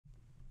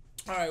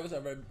All right, what's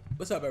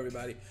up,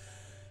 everybody?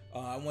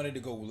 I wanted to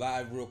go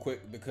live real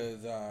quick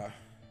because I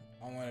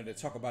wanted to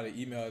talk about an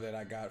email that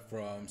I got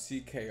from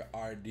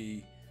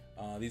CRKD.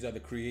 These are the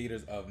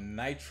creators of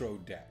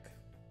NitroDeck.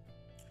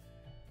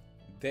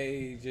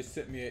 They just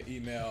sent me an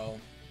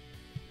email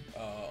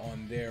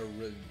on their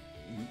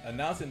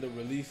announcing the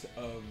release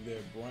of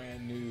their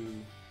brand new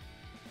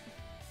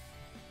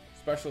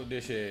special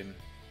edition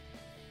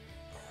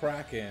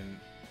Kraken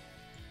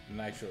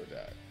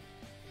NitroDeck.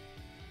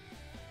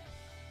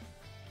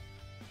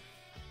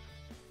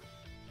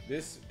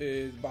 This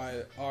is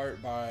by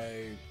art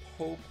by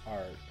Pope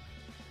Art.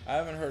 I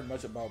haven't heard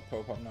much about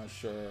Pope. I'm not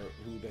sure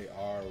who they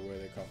are, where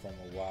they come from,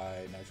 or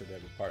why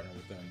NitroDeck would partner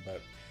with them.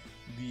 But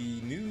the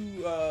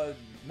new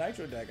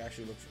NitroDeck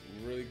actually looks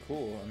really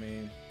cool. I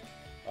mean,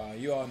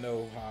 you all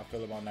know how I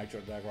feel about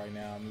NitroDeck right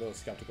now. I'm a little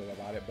skeptical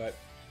about it, but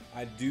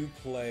I do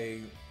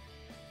play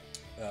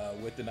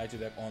with the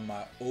NitroDeck on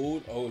my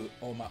old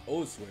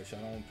Switch.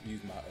 I don't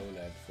use my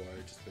OLED for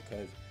it just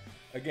because,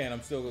 again,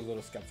 I'm still a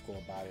little skeptical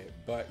about it.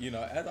 But you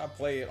know, as I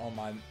play it on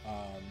my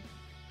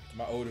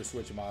older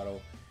Switch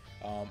model,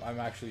 I'm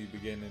actually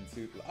beginning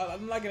to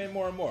I'm liking it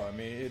more and more. I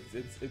mean,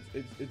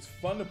 it's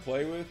fun to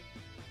play with,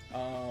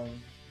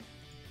 and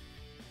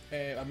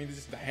I mean, it's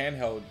just the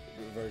handheld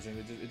version.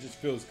 It just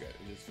feels good.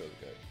 It just feels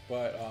good.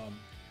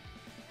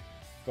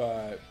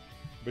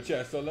 But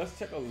yeah. So let's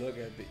take a look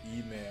at the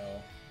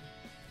email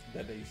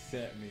that they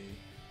sent me.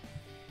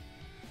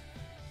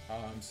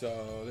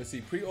 So let's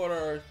see.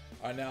 Pre-orders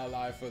are now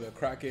live for the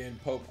Kraken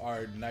Pope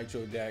Art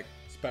NitroDeck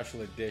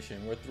Special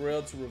Edition. We're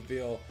thrilled to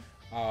reveal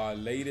our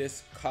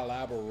latest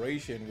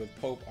collaboration with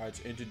Pope Arts,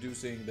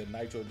 introducing the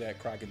NitroDeck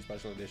Kraken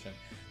Special Edition.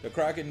 The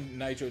Kraken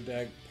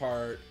NitroDeck,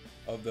 part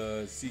of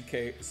the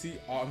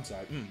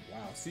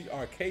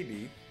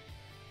CRKD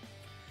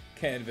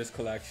Canvas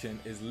collection,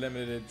 is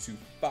limited to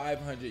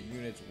 500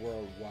 units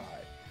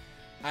worldwide.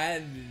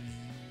 And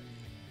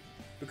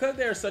because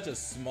they're such a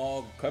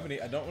small company,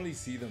 I don't really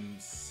see them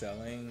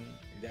selling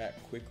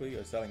that quickly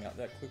or selling out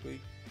that quickly.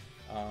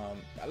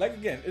 Like,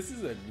 again, this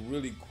is a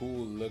really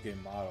cool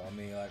looking model. I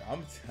mean, like,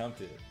 I'm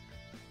tempted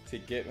to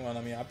get one.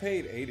 I mean, I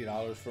paid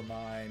 $80 for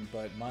mine,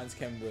 but mine's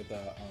came with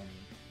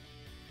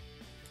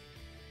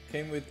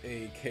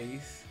a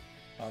case.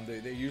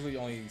 They're usually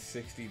only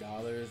 $60.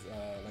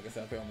 Like I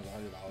said, I paid almost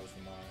 $100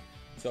 for mine.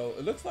 So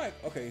it looks like,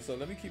 okay, so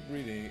let me keep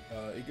reading.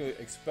 You could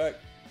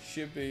expect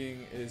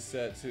shipping is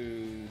set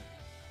to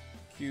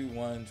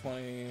Q1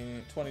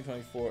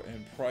 2024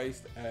 and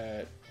priced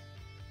at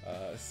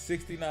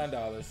 $69,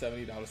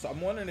 $70. So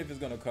I'm wondering if it's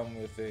gonna come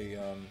with a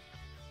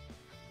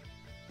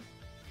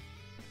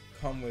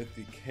come with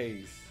the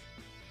case,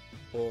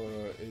 or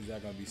is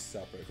that gonna be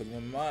separate? Because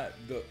when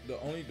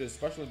the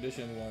special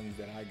edition ones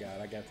that I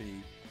got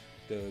the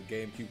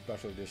GameCube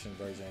special edition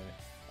version.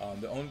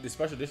 The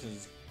special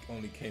editions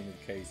only came with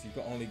case. You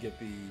can only get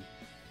the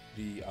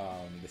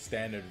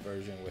standard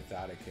version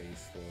without a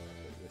case for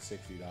the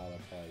 $60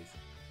 price.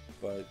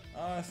 But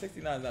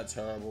 $69 is not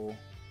terrible.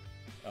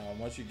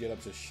 Once you get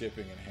up to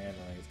shipping and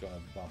handling, it's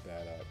gonna bump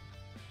that up.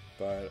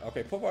 But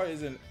okay, Pope Art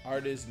is an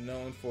artist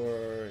known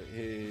for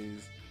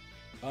his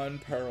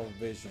unparalleled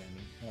vision.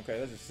 Okay,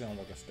 that just sounds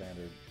like a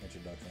standard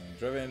introduction.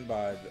 Driven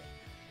by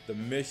the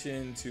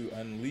mission to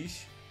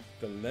unleash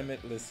the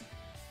limitless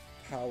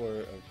power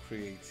of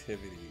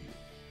creativity.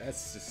 That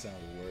just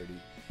sounds wordy.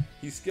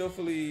 He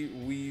skillfully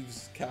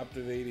weaves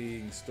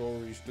captivating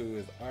stories through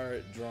his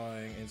art,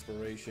 drawing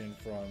inspiration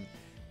from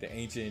the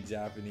ancient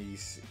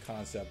Japanese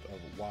concept of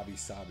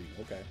wabi-sabi,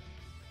 okay,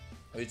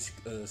 which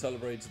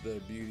celebrates the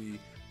beauty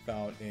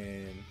found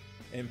in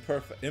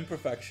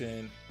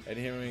imperfection,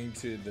 adhering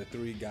to the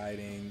three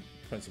guiding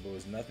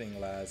principles: nothing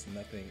lasts,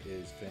 nothing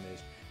is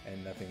finished,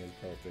 and nothing is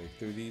perfect.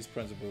 Through these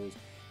principles,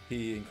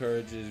 he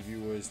encourages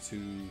viewers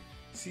to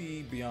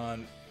see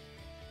beyond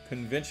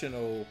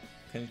conventional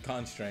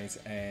constraints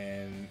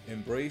and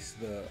embrace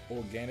the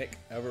organic,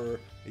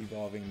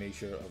 ever-evolving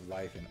nature of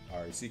life and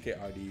art.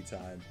 CRKD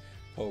times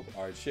Pope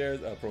Art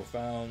shares a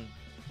profound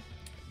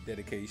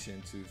dedication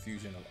to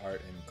fusion of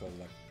art and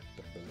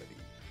collectability.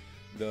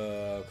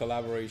 The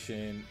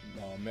collaboration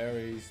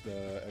marries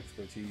the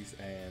expertise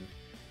and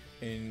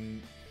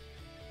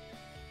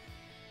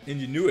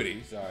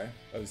ingenuity,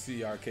 of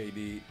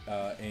CRKD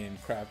in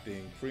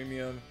crafting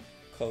premium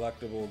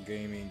collectible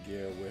gaming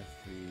gear with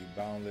the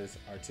boundless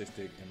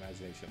artistic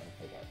imagination of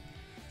Pope Art.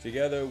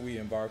 Together, we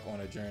embark on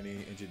a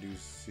journey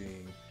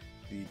introducing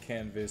the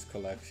Canvas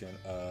collection,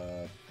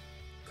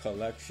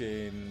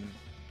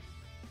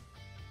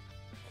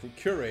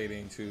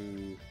 curating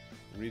to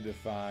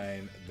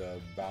redefine the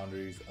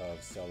boundaries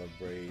of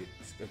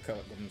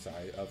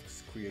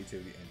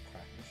creativity and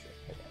craftsmanship.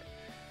 Pope Art.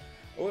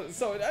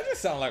 So that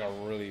just sounds like a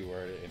really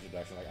worded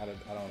introduction. Like I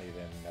don't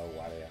even know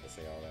why they have to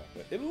say all that,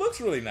 but it looks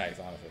really nice,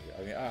 honestly.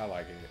 I mean, I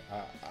like it.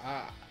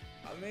 I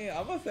mean,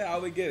 I'm gonna say I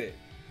would get it.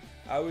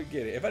 I would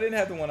get it if I didn't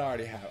have the one I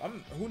already have.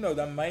 Who knows?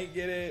 I might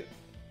get it.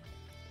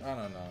 I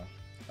don't know.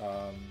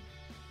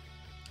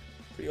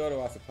 Pre-order,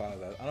 I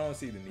suppose. I don't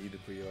see the need to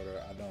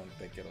pre-order. I don't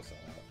think it'll sell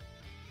out.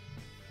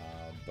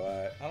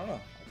 But I don't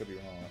know. I could be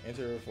wrong.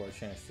 Enter for a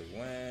chance to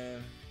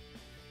win.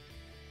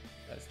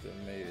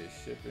 Estimated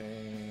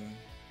shipping.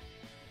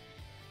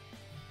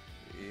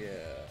 Yeah.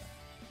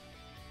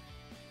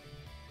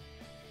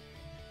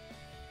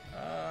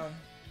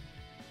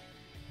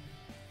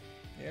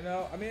 You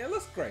know, I mean, it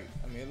looks great.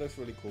 I mean, it looks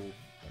really cool.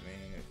 I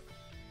mean,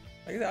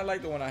 like I said, I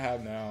like the one I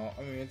have now.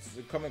 I mean, it's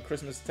coming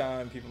Christmas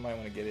time. People might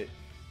want to get it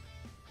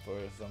for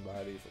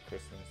somebody for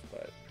Christmas,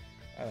 but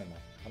I don't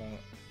know.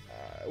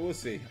 We'll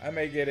see. I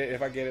may get it.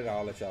 If I get it,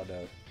 I'll let y'all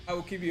know. I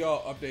will keep you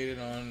all updated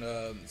on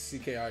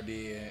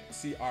CKRD and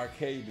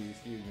CRKD,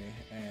 excuse me,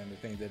 and the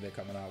things that they're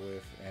coming out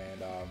with.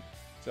 And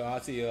so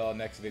I'll see you all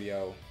next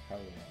video.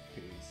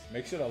 Peace.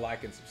 Make sure to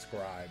like and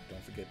subscribe.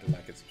 Don't forget to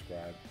like and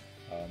subscribe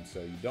so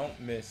you don't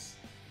miss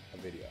a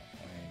video.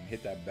 And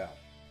hit that bell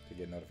to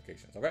get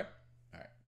notifications. Okay.